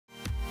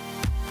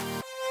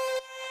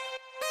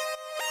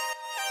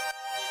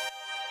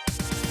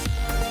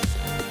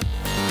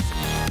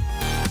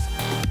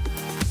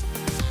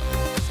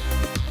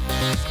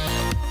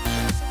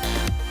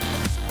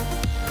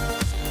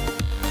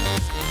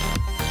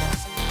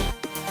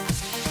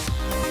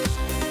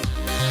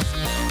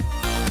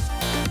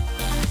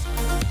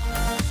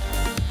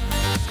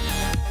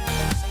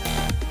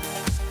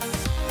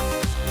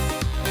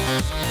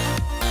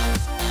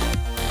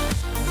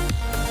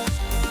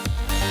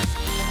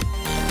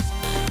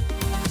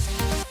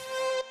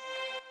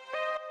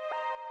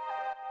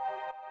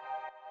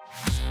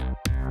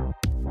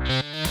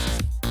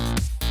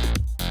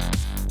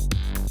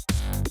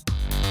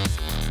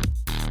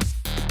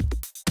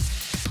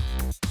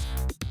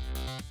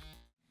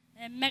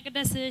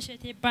መቅደስ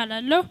እሸት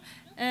ይባላልው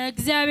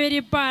እግዚአብሔር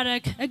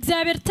ይባረክ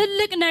እግዚአብሔር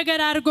ትልቅ ነገር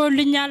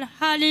አድርጎልኛል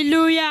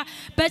ሃሌሉያ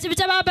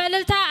በጭብጨባ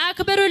በእልልታ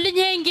አክብሩልኝ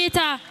ይሄን ጌታ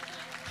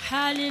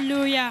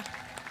ሃሌሉያ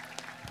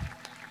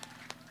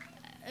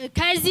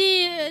ከዚህ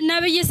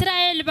ነብይ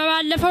እስራኤል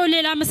በባለፈው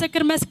ሌላ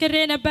መስክር መስክሬ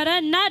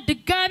ነበርና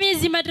ድጋሜ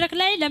እዚህ መድረክ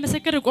ላይ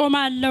ለመስክር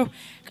ቆማለሁ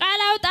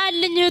ቃል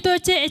አውጣልኝ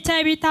እህቶቼ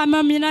ኤችአይቪ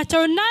ታማሚ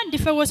ናቸውና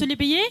እንዲፈወሱልኝ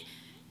ብዬ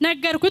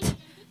ነገርኩት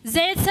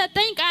ዘይት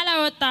ሰጠኝ ቃል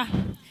አወጣ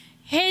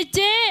ሄጄ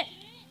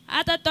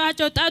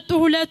አጠጣቸው ጠጡ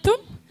ሁለቱም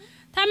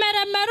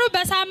ተመረመሩ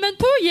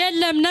በሳምንቱ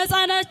የለም ነፃ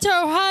ናቸው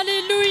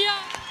ሃሌሉያ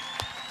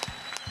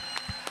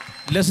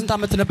ለስንት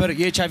አመት ነበር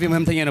የኤችአይቪ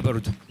ህመምተኛ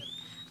ነበሩት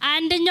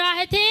አንደኛው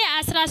እህቴ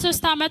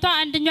 13 አመቷ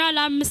አንደኛው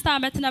ለ5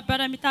 አመት ነበር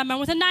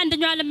የሚታመሙትና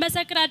አንደኛው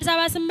ለመሰክር አዲስ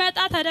አበባ ስመጣ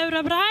ተደብረ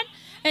ብርሃን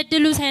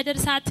እድሉ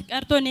ሳይደርሳት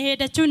ቀርቶ ነው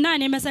ሄደችውና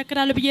እኔ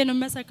መሰክራለሁ ብዬ ነው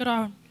መሰክራው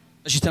አሁን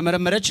እሺ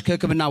ተመረመረች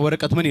ከህክምና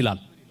ወረቀት ምን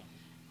ይላል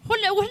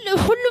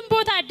ሁሉም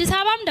ቦታ አዲስ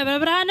አበባም ደብረ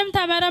ብርሃንም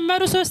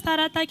ተመረመሩ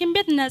 3-4 ሐኪም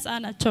ቤት ነፃ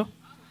ናቸው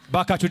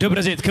ባካችሁ ደብረ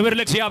ዘይት ክብር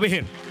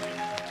ለእግዚአብሔር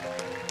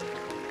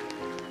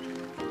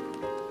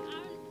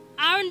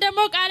አሁን ደሞ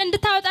ቃል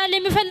እንድታወጣልኝ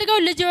የሚፈልገው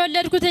ልጅ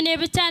የወለድኩት እኔ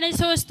ብቻ ነኝ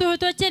 3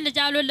 እህቶቼ ልጅ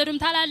አልወለዱም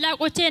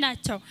ታላላቆቼ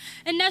ናቸው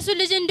እነሱ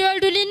ልጅ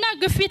እንዲወልዱልኝና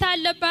ግፊት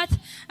አለባት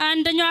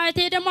አንደኛው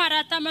እህቴ ደሞ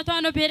 4 አመቷ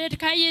ነው ፔሪድ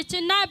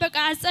ካየችና በቃ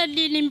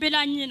አጸልይልኝ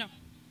ብላኝ ነው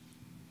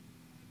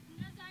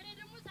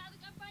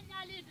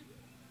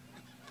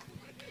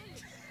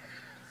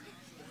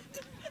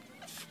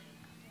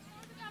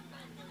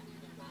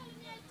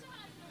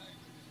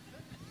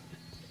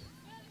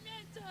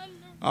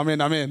አሜን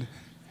አሜን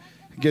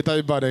ጌታ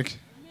ይባረክ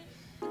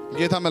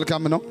ጌታ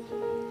መልካም ነው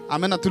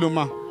አሜን አትሉማ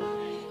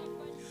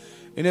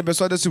እኔ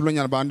በሷ ደስ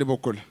ብሎኛል በአንድ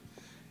በኩል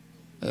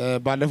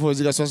ባለፈው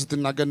እዚህ ጋር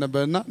ስትናገር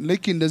ነበርና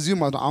ልክ እንደዚህ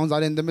ማለት አሁን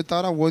ዛሬ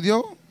እንደምታወራ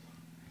ወዲያው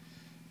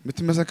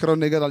የምትመሰክረው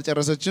ነገር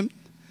አልጨረሰችም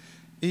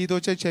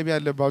እህቶቼ ኤችአይቪ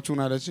ያለባችሁ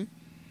አለች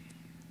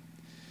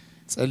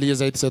ጸልዬ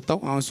ዘይት ሰጣው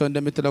አሁን ሰው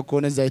እንደምትለው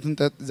ከሆነ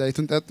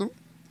ዘይቱን ጠጡ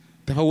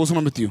ተፈወሱ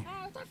ነው የምትዩ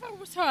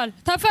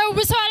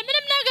ተፈውሰዋል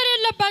ምንም ነገር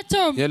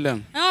የለባቸውም የለም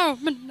አዎ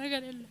ምን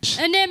ነገር የለም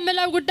እኔ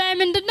የምለው ጉዳይ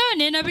ምንድነው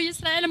እኔ ነብይ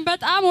እስራኤልን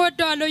በጣም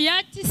ወደዋለሁ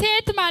ያቺ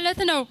ሴት ማለት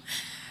ነው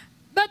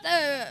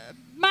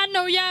ማን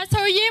ነው ያ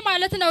ሰውዬ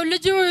ማለት ነው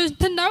ልጁ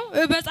እንተናው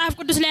በጻፍ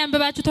ቅዱስ ላይ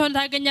አንብባችሁ ተሆነ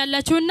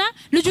ታገኛላችሁና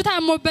ልጁ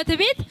ታሞበት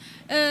ቤት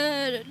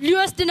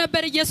ሊወስድ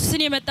ነበር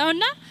ኢየሱስን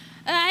የመጣውና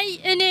አይ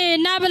እኔ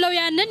ና ብለው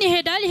ያንን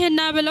ይሄዳል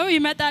ይሄና ብለው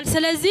ይመጣል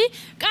ስለዚህ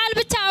ቃል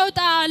ብቻ አውጣ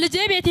ልጄ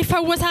ቤት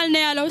ይፈወሳል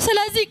ነው ያለው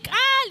ስለዚህ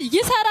ቃል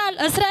ይሰራል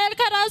እስራኤል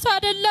ከራሱ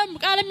አይደለም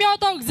ቃል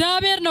የሚያወጣው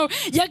እግዚአብሔር ነው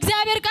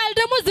የእግዚአብሔር ቃል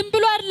ደግሞ ዝም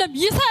ብሎ አይደለም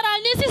ይሰራል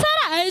ነው ሲሰራ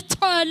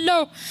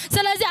አይቻለሁ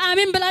ስለዚህ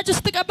አሜን ብላችሁ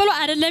ስትቀበሉ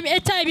አይደለም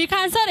ኤችአይቪ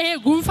ካንሰር ይሄ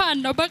ጉንፋን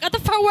ነው በቃ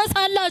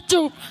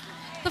ትፈወሳላችሁ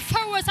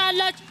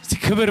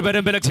ክብር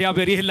በደንብ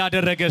ለእግዚአብሔር ይሄን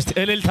ላደረገ እስቲ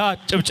እልልታ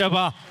ጭብጨባ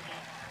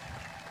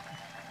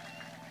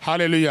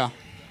ሃሌሉያ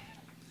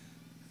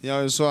ያው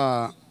እሷ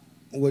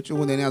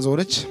ወጪውን እኔ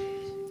ያዞረች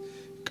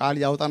ቃል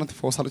ያውጣና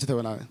ትፈወሳለች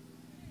ተበላለ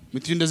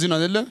ምትይ እንደዚህ ነው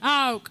አይደለ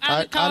አው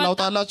ቃል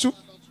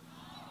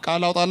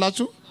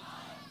አውጣላችሁ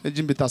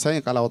እጅን ብታሳይ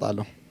ቃል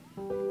አውጣለሁ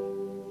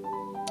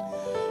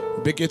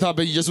በጌታ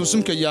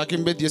በኢየሱስም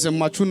ከያኪም ቤት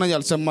የሰማችሁና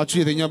ያልሰማችሁ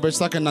የተኛው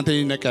በሽታ ከእናንተ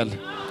ይነቀል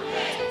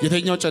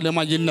የተኛው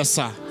ጨለማ ይነሳ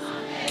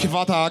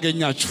ክፋት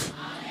አገኛችሁ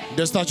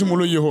ደስታችሁ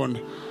ሙሉ ይሆን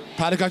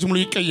ታሪካችሁ ሙሉ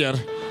ይቀየር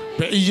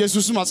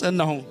በኢየሱስም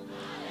አጸናሁ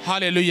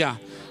ሃሌሉያ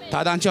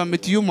ታዳንቻ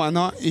ምትዩ ማና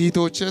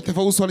እህቶቼ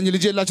ተፈውሷልኝ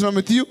ልጅ የላችሁ ነው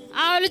ምትዩ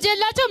አው ልጅ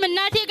የላችሁ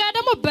እናቴ ጋር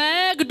ደግሞ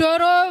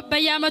በግዶሮ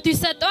በያመቱ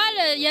ይሰጣል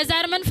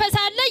የዛር መንፈስ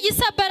አለ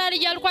ይሰበራል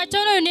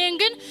ይያልኳቸው ነው እኔን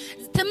ግን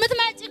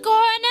ትምትማጭ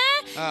ከሆነ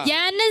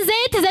ያንን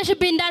ዘይት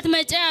ዘሽብ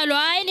እንዳትመጪ ያለው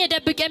አይኔ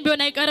ደብቀን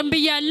ቢሆን አይቀርም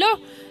ብያለሁ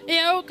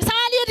ያው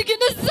ሳልሄድ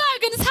ግን እዛ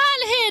ግን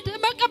ሳልሄድ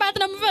መቀባት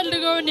ነው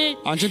የምፈልገው እኔ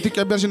አንቺን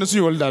ትቀበልሽ እነሱ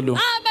ይወልዳሉ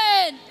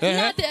አሜን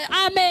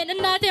አሜን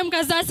እናቴም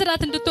ከዛ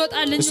ስራት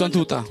እንድትወጣልኝ እሷን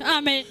ትውጣ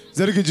አሜን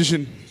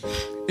ዘርግጅሽን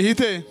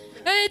እህቴ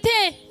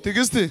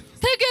ትግስት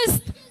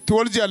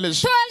ትወልጃለሽ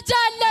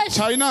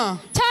ቻይና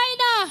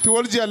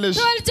ትወልጃለሽ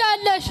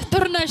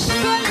ጥርነሽ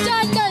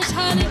ትወልጃለሽ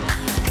ሃሌ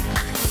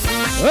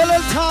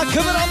እልልታ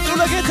ክብር አምጡ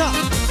ለጌታ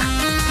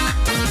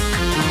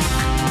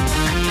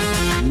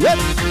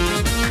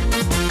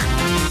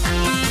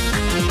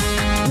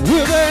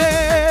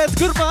ውበት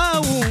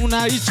ግርማውን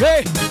አይቼ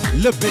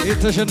ልቤ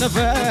ተሸነፈ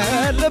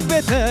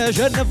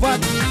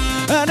ተሸነፏል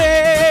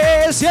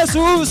እኔስ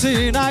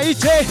ኢየሱስን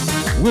አይቼ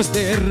ውስጤ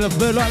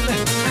ረፍሏል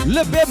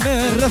ልቤም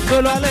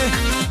ረፍሏል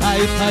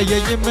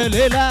አይታየኝም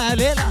ሌላ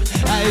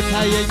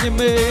አይታየኝም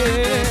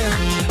ሌላ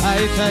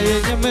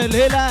አይታየኝም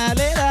ሌላ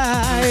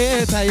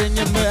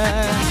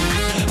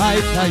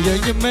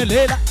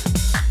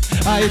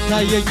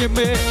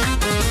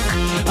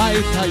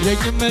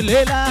አይታየኝም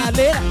ሌላ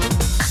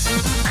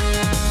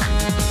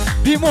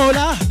ቢሞላ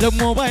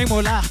ደሞ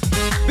ባይሞላ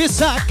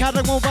ቢሳካ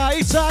ደሞ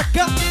ባይሳካ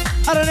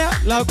አረኛ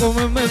ላቆም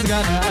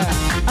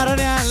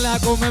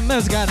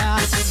መስጋና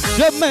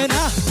ደመና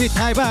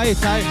ቢታይ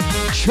ባይታይ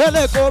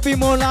ሸለቆ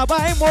ቢሞላ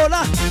ባይሞላ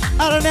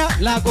አረኛ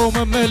ላቆም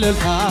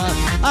መልልታ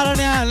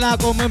አረኛ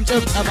ላቆም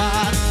ጭብጨባ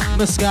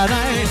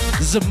ምስጋናዬ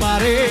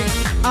ዝማሬ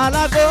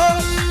አላቆም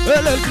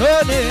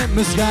እልልታዬ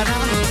ምስጋና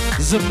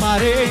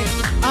ዝማሬ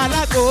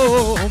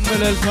አላቆም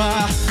እልልታ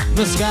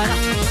ምስጋና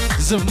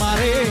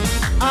ዝማሬ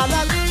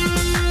አላቆም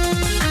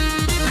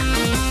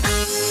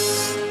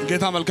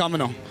ጌታ መልካም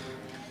ነው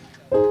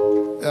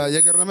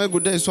የገረመ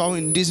ጉዳይ እሱ አሁን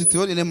እንዲህ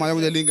ስትሆን እኔ ማየው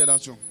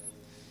ልንገራችሁ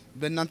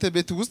በእናንተ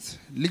ቤት ውስጥ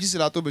ልጅ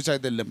ስላጡ ብቻ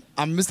አይደለም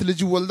 5 ልጅ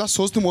ወልዳ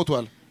 3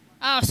 ሞቷል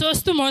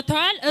ሶስቱ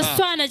ሞተዋል እሷ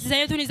ነች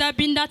ዘይቱን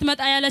ይዛብኝ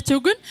እንዳትመጣ ያለችው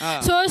ግን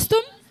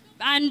ሶስቱም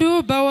አንዱ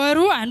በወሩ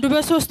አንዱ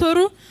በ3 ወሩ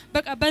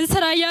በቃ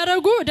በእንስራ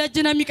ያያረጉ ደጅ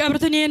ነው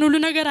የሚቀብሩትን ይሄን ሁሉ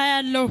ነገር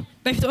አያለው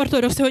በፊት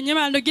ኦርቶዶክስ ሆኜ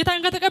ማለት ነው ጌታን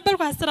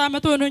ከተቀበልኩ 10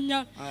 አመት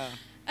ሆኖኛል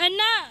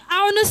እና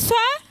አሁን እሷ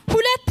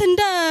ሁለት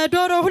እንደ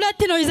ዶሮ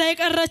ሁለት ነው ይዛ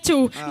የቀረችው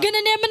ግን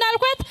እኔ ምን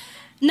አልኳት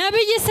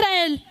ነብይ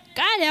እስራኤል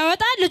ቃል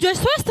ያወጣል ልጆች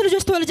 3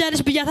 ልጆች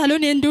ተወልጃለሽ ብያታለሁ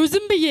እኔ እንደው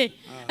ዝም ብዬ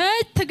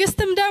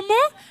ትግስትም ደግሞ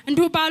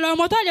እንዲሁ ባሏ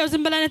ሞቷል ያው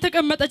ዝም ብላ ነው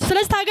ተቀመጠች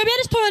ስለዚህ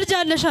ታገቢያለሽ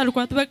ተወልጃለሽ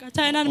አልኳት በቃ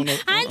ቻይናን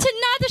አንቺ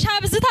እናትሽ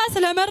አብዝታ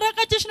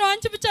ስለመረቀችሽ ነው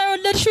አንቺ ብቻ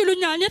የወለድሽ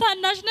ይሉኛል እኔ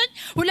ታናሽ ነኝ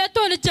ሁለት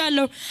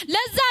ወልጃለሁ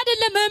ለዛ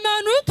አይደለም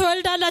እመኑ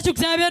ተወልዳላችሁ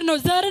እግዚአብሔር ነው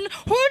ዘርን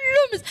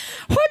ሁሉም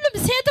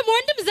ሴትም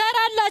ወንድም ዘር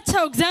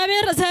አላቸው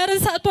እግዚአብሔር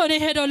ዘርን ሰጥቶ ነው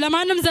ሄደው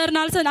ለማንም ዘርን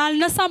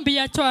አልነሳም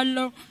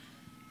ብያቸዋለሁ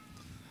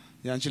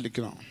ያንቺ ልክ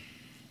ነው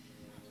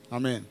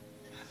አሜን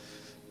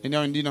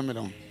እኛው እንዲህ ነው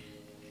የምለው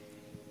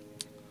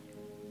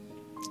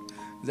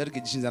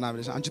ዘርጊሽን ዘና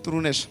ብለሽ አንቺ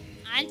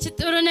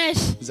ጥሩ ነሽ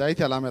ዘይት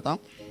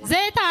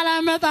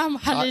አላመጣም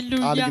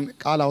ሃሌሉያ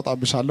ቃል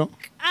አውጣብሻለሁ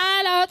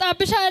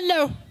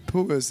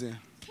ቱበስ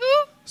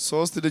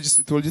 3 ልጅ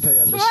ትወልጂ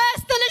ታያለሽ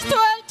 3 ልጅ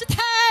ትወልጂ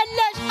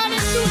ታያለሽ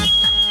ሃሌሉያ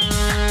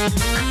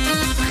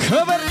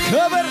ከበር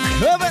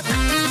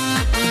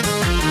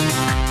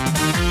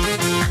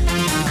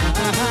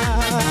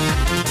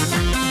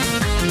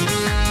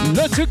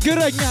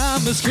ለችግረኛ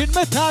ምስኪን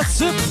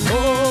መታስብ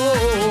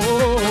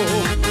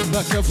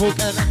በክፉ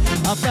ቀን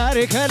አፍቃሪ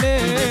ከሌ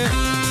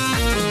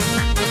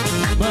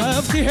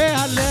መፍትሄ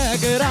አለ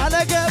ግራ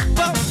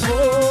ለገባው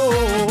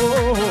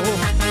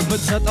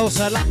ምትሰጠው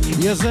ሰላም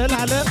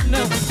የዘላለም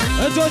ነው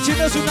እጆች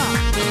ይነሱና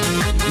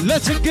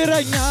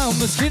ለችግረኛ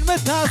ምስኪን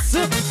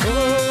መታስብ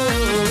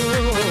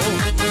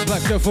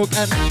በክፉ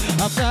ቀን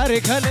አፍቃሪ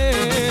ከሌ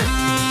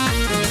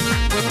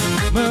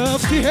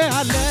መፍትሄ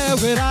አለ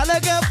ግራ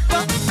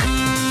ለገባው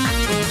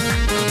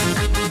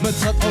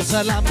ምትሰጠው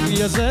ሰላም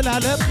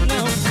የዘላለም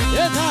ነው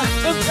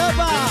የታጠቀባ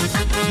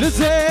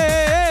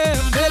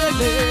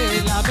ልዘምርልህ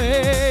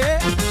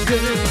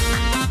ላመስግን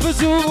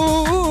ብዙ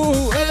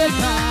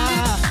እልልታ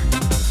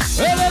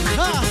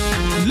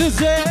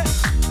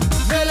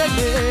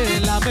ልዘምርልህ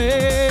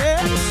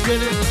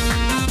ላመስግን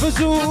ብዙ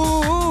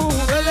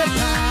እልልታ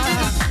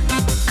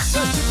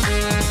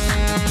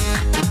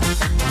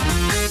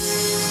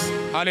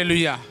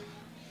ሃሌሉያ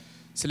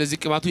ስለዚህ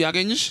ቅባቱ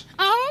ያገኝሽ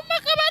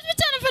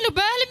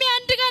በህልሜ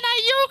አንድ ቀን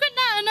አየሁና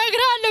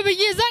እነግርሃለሁ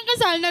ብዬ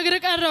ዘንቀስ አልነግር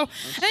ቀረው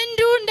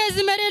እንዲሁ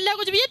እንደዚህ መሬት ላይ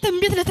ቁጭ ብዬ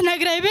ትንቢት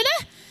ልትነግረኝ ብለህ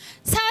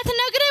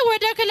ሳትነግረኝ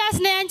ወደ ክላስ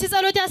ነው አንቺ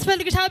ጸሎት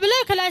ያስፈልግሻል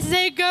ብለህ ክላስ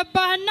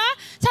ዘይገባህና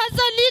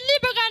ሳትጸልይልኝ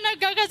በቃ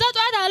ነጋ ከዛ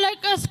ጧት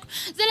አለቀስኩ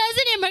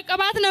ስለዚህ እኔ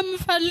መቀባት ነው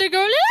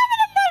የምፈልገው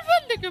ለምንም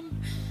አልፈልግም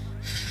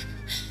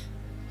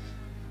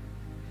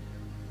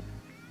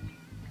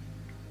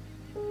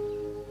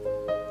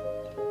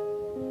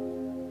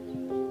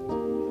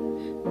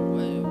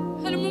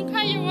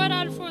ወር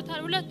አልፎታል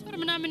 2 ወር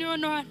ምናምን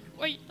ይሆነዋል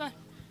ቆይቷል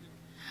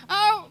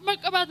አው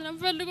መቀባት ነው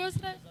ፈልገው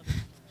እስራኤል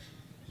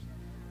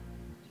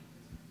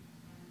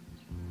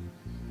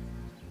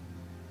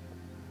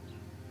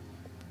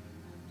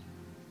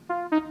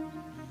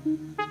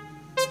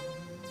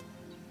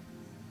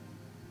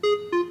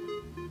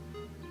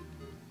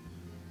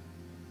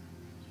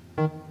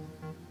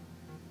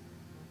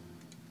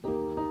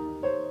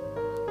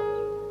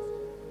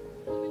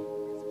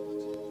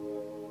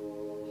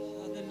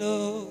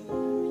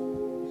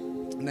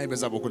ናይ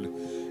በዛ በኩል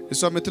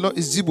እሷ የምትለው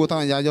እዚህ ቦታ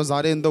ያያው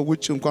ዛሬ እንደው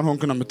ውጭ እንኳን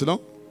ሆንክ ነው የምትለው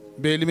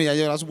በህልሜ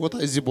ያያው ራሱ ቦታ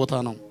እዚህ ቦታ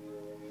ነው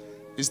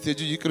ስቴጁ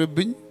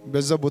ይቅርብኝ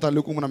በዛ ቦታ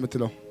ልቁም ነው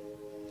የምትለው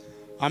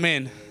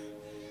አሜን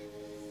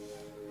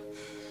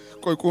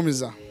ቆይ ቁም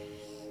እዛ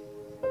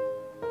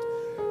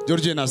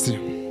ጆርጂና እስቲ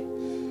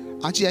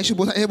አንቺ ያይሽ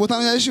ቦታ ይሄ ቦታ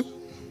ነው ያይሽው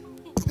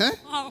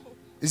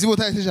እዚህ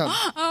ቦታ አይተሻል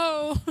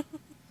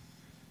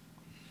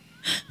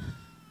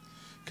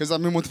ከዛ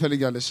ምን ሞት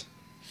ፈልጋለሽ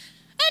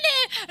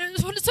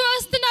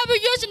ሶስት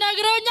ነብዮች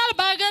ነግረውኛል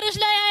በአገርሽ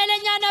ላይ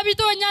ኃይለኛ ነብይ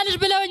ትሆኛለሽ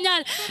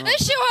ብለውኛል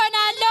እሺ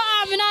ሆናለሁ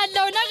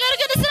አምናለሁ ነገር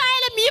ግን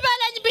እስራኤልም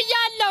ይበለኝ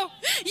ብያለሁ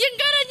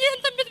ይንገረኝ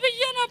እንትን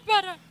ብዬ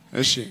ነበር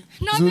እሺ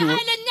ነብይ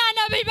ኃይለኛ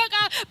ነብይ በቃ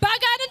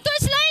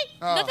ባጋንንቶች ላይ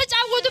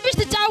ለተጫወቱብሽ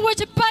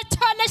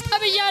ትጫወችባቸዋለሽ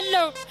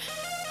ተብያለሁ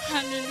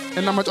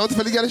እና መጫወት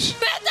ፈልጋለሽ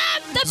በጣም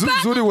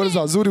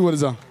ዙሪ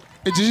ወልዛ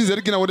እጅሽን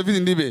ዘርጊና ወደፊት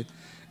እንዲህ በይ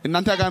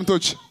እናንተ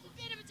አጋንንቶች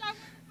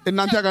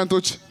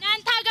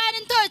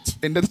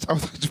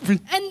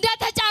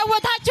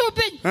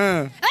እንደተጫወታችሁብኝ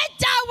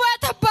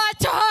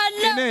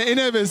እጫወትባችኋለሁ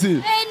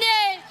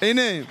እኔ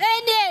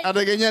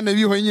አደገኛ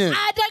ነብይ ሆኜ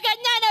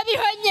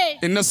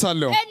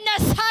እነሳለሁ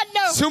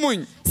ስሙኝ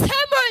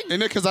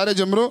እኔ ከዛሬ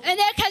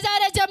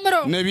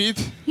ነቢይት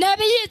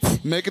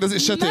መቅደስ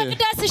እሸቴ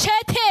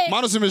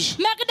ማነው ስምሽ?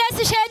 መቅደስ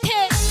እሸቴ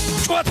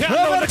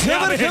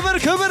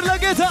ክብር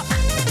ለጌታ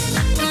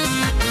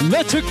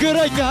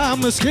ለችግረኛ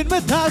ምስኪን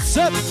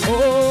መታሰብ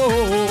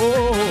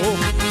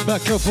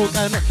በክፉ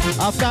ቀን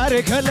አፍቃሪ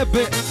ከልቤ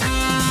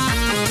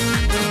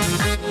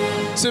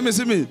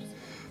ስሚ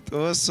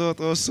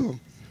ጦሶ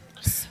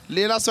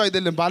ሌላ ሰው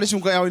አይደለም ባልሽ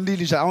እንኳን ያው እንዲህ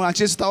ልጅ አሁን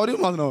አንቺ ስታወሪው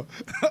ማለት ነው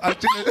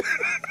አንቺ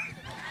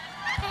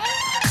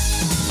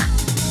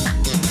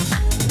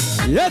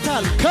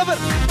የታል ክብር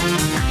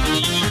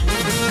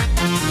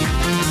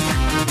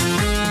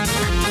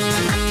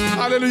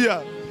ሃሌሉያ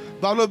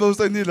ባሎ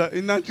በውስጥ እንዲህ ይላል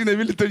እና አንቺ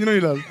ነቢይ ልትሆኚ ነው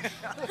ይላል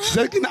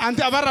ዘርጊና አንተ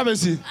አበራ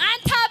በሲ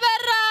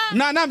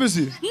ና በሲ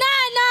ና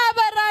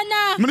አበራ ና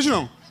ምንሽ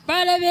ነው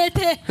ባለቤቴ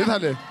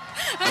የታለ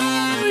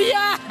ሃሌሉያ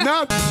ና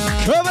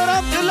ክብር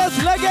አምጥለት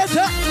ለጌታ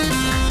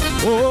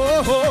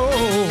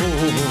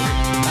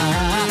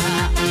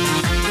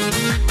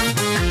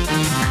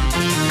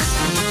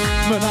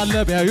ምን አለ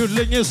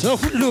ቢያዩልኝ ሰው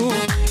ሁሉ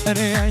እኔ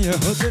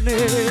ያየሁትን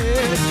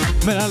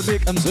ምን አለ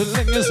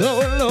ቢቀምሱልኝ ሰው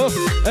ሁሉ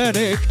እኔ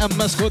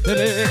ቀመስኩት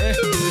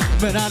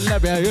ምን አለ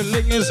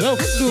ቢያዩልኝ ሰው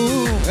ሁሉ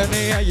እኔ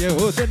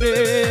ያየሁትን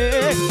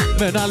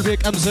ምን አለ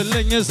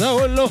ቢቀምሱልኝ ሰው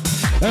ሁሉ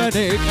እኔ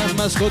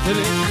ቀመስኩት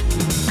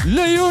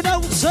ልዩ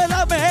ነው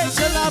ሰላሜ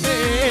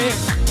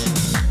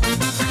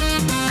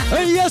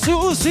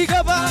ኢየሱስ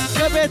ሲገባ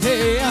ከቤቴ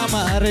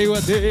አማረ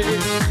ሕይወቴ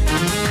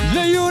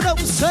ልዩ ነው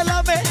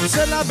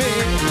ሰላሜ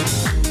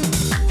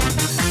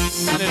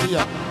ሃሌሉያ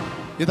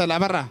የታለ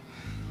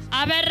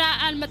አበራ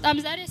አልመጣም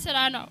ዛሬ ስራ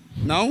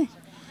ነው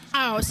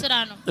አዎ ስራ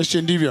ነው እሺ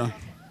እንዲህ ቢያ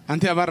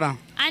አንተ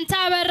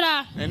አበራ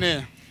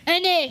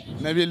እኔ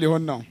ነቢይ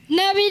ሊሆን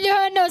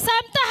ነው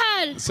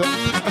ሰምተሃል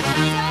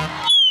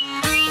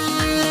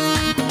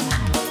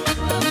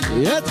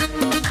የት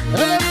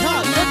እልልታ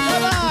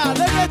ጭብጨባ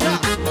ለጌታ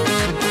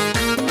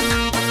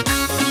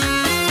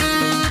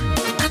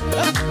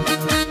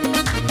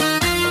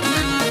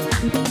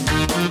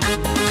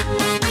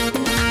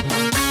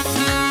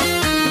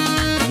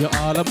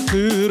የዓለም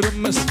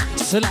ትርምስ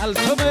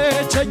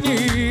ስላልተመቸኝ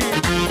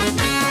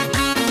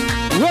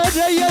ወደ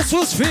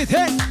ኢየሱስ ፊቴ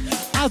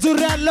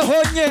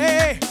አዙሬያለሁኝ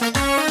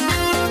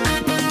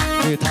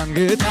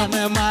ጌታን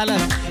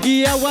ማለት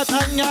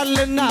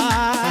ያዋጣኛልና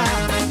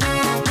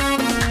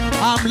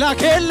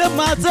አምላኬን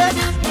ልማጸን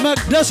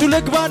መቅደሱ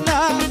ልግባና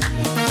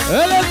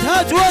እልልታ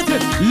ጩኸት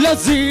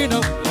ለዚህ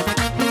ነው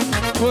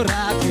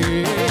ኩራቴ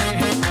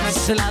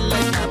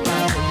ስላለኝ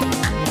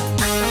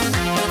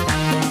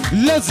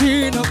ለዚህ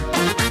ነው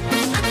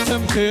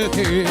ትምክህቴ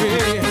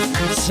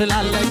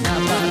ስላለኝ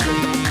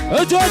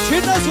እጆች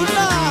ይነሱና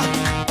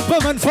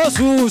በመንፈሱ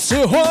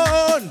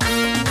ስሆን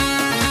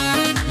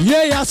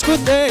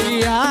የያዝኩት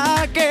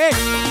ጥያቄ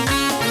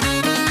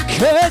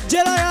ከእጄ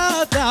ላይ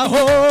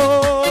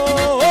አጣሁት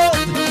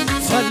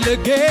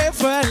ፈልጌ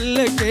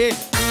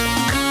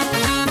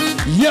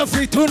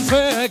የፊቱን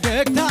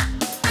ፈገግታ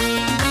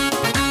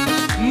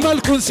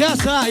መልኩን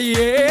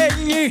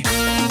ሲያሳየኝ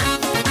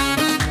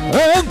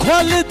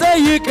እንኳን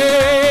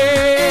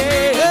ልጠይቀው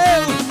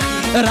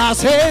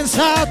ራሴን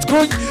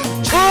ሳትኩኝ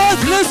ጩኸት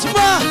ልስማ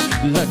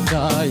ለካ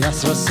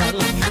ያስረሳል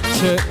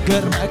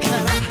ችግር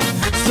መከራ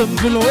ዝም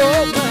ብሎ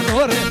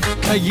መኖር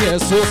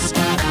ከኢየሱስ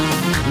ጋር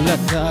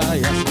ለካ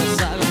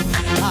ያስረሳል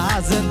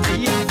ሐዘን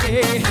ጥያቄ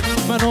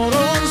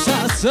መኖሩን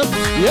ሳስብ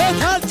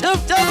የታል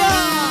ጭብጨባ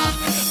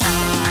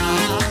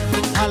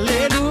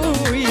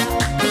ሃሌሉያ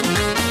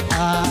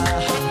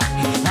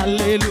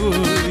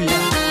ሃሌሉያ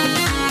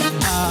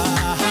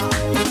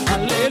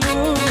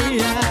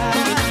ሃሌሉያ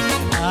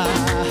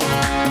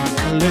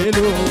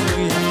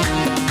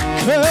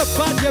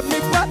ከባድ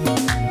የሚባል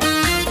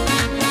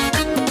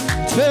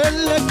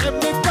ትልቅ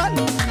የሚባል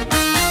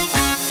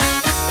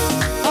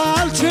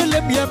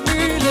አልችልም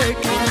የሚል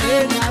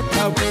ቃሌን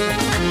አታውቅም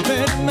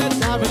ምን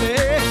መጣ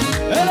ብለህ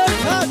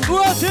እልልታ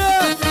ጩኸት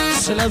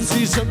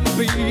ስለዚህ ዝም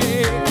ብዬ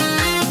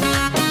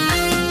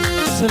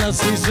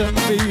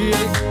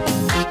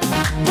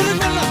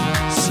ብልበላ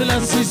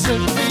ስለዚህ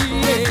ዝም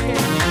ብዬ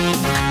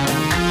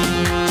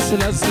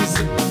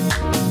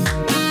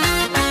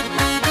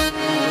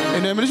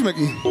እኔ ምንሽ መቂ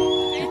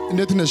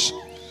እንዴት ነሽ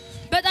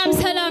በጣም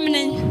ሰላም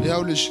ነኝ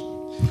ያውልሽ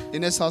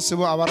እኔ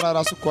ሳስበው አበራ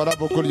ራሱ ኮራ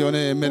በኩል የሆነ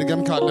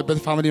መርገም ካለበት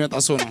ፋሚሊ መጣ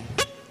ሰው ነው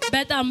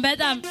በጣም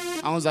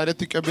አሁን ዛሬ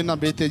ትቀብና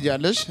ቤት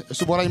ትሄጃለሽ እሱ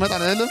በኋላ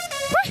ይመጣል አይደል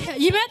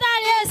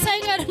ይመጣል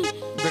ያሰገርም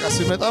በቃ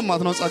ሲመጣ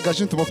ማለት ነው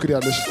ጸጋሽን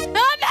ትሞክሪያለሽ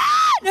አሜን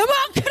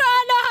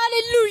እሞክራለሁ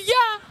ሃሌሉያ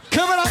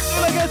ክብር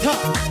ለጌታ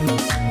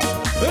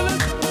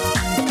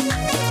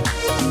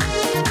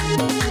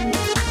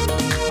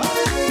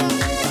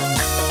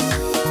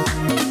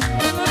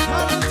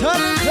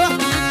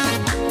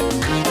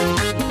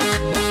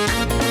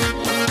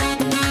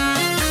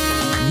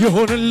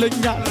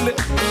ይሆንልኛል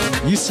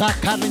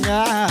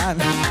ይሳካልኛል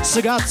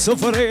ስጋት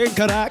ሰፈሬን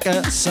ከራቀ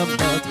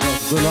ሰንበት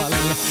ብሏል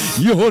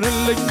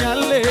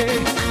ይሆንልኛል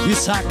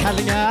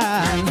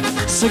ይሳካልኛል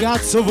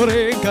ስጋት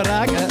ሰፈሬን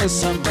ከራቀ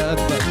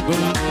ሰንበት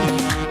ብሏል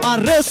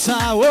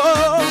አረሳው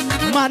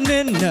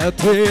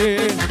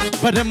ማንነቴን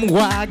በደም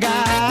ዋጋ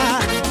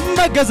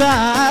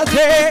መገዛቴ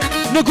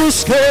ንጉሥ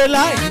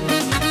ከላይ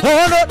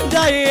ሆኖ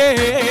እንዳየ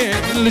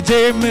ልጄ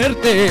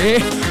ምርጤ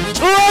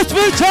ጩኸት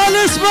ብቻ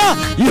ልስማ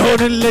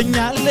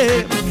ይሆንልኛል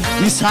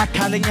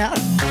ይሳካልኛል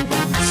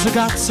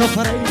ስጋት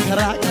ሰፈረኝ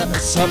ከራቀ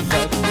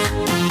ሰንበት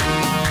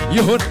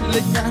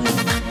ይሆንልኛል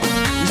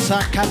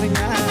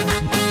ይሳካልኛል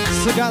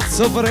ስጋት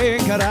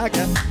ሰፈረኝ ከራቀ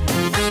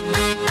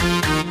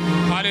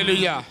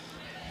ሃሌሉያ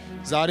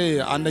ዛሬ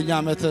አንደኛ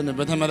ዓመትን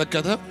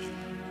በተመለከተ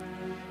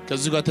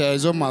ከዚህ ጋር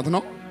ተያይዞ ማለት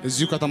ነው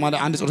እዚሁ ከተማ ላይ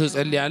አንድ ጸሎት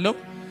ጸልያለሁ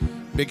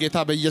በጌታ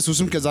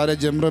በኢየሱስም ከዛሬ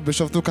ጀምሮ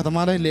በሾፍቱ ከተማ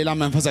ላይ ሌላ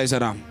መንፈስ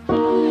አይሰራም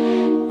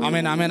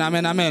አሜን አሜን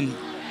አሜን አሜን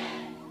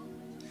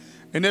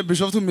እኔ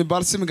በሾፍቱ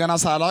የሚባል ስም ገና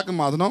ሳላቅ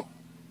ማለት ነው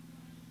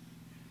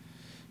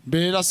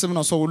በሌላ ስም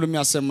ነው ሰው ሁሉ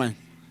የሚያሰማኝ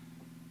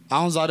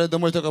አሁን ዛሬ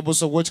ደግሞ የተቀቡ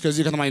ሰዎች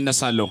ከዚህ ከተማ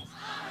ይነሳሉ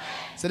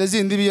ስለዚህ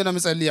እንዲህ ብዬ ነው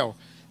የምጸልየው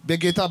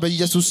በጌታ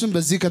በኢየሱስም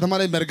በዚህ ከተማ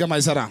ላይ መርገም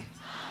አይሰራም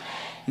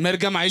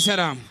መርገም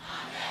አይሰራም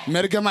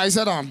መርገም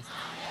አይሰራም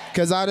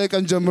ከዛሬ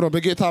ቀን ጀምሮ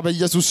በጌታ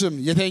በኢየሱስም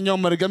የተኛው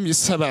መርገም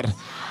ይሰበር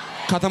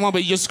ከተማው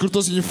በኢየሱስ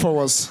ክርስቶስ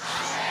ይፈወስ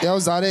ያው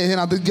ዛሬ ይሄን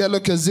አድርጌያለሁ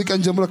ከዚህ ቀን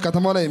ጀምሮ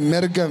ከተማው ላይ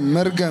መርገም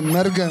መርገም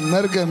መርገም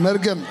መርገም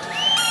መርገም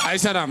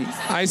አይሰራም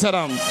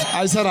አይሰራም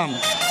አይሰራም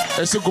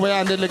እሱ ጉባኤ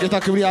አንደ ለጌታ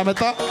ክብር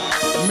ያመጣ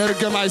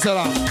መርገም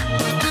አይሰራም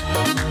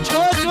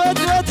ጮት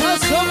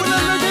ተሰሙነ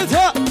ለጌታ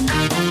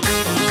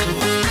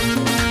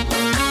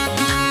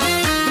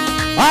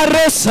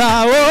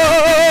አረሳው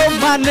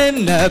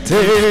ማንነቴ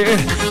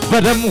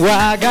በደም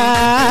ዋጋ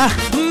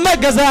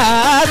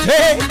መገዛቴ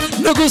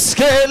ንጉሥ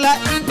ከላይ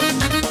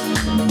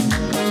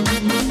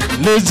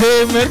ልጄ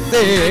ምርጤ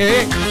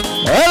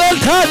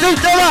እልልታ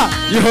ጭብጨባ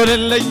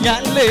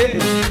ይሆንልኛል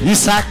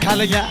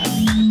ይሳካልኛል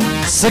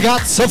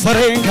ስጋት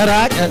ሰፈሬን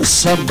ከራቀ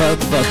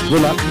ሰንበትበት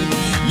ብሏል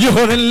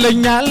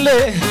ይሆንልኛል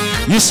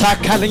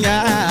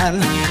ይሳካልኛል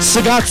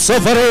ስጋት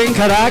ሰፈሬን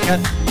ከራቀ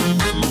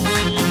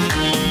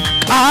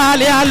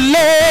ቃል ያለው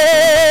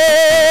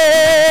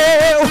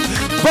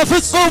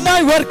በፍጹም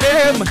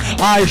አይወርቅም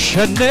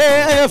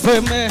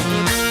አይሸነፍም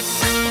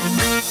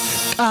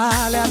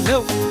ቃል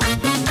ያለው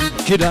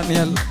ኪዳን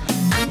ያለው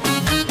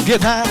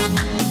ጌታ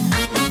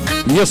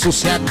ኢየሱስ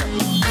ያለው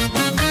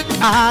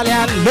ቃል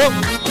ያለው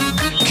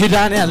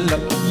ኪዳን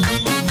ያለው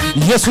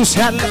ኢየሱስ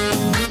ያለው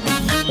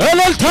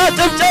እልልታ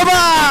ጭብጨባ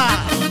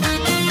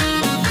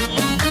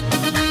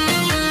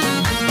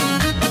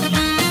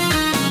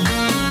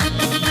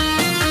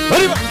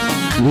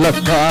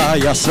ለካ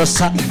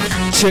ያስረሳል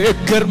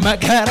ችግር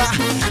መከራ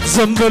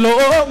ዝም ብሎ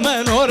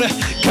መኖር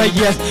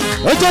ከየት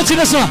እጆች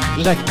ነስማ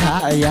ለካ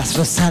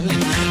ያስረሳል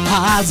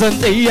ሐዘን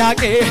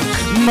ጥያቄ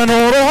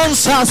መኖሩን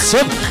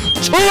ሳስብ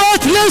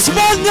ጩኸት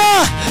ልስማኛ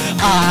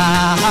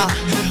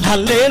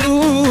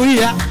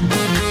ሃሌሉያ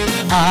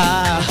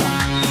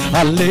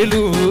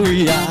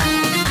ሃሌሉያ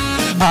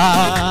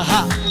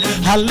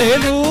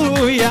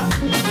ሃሌሉያ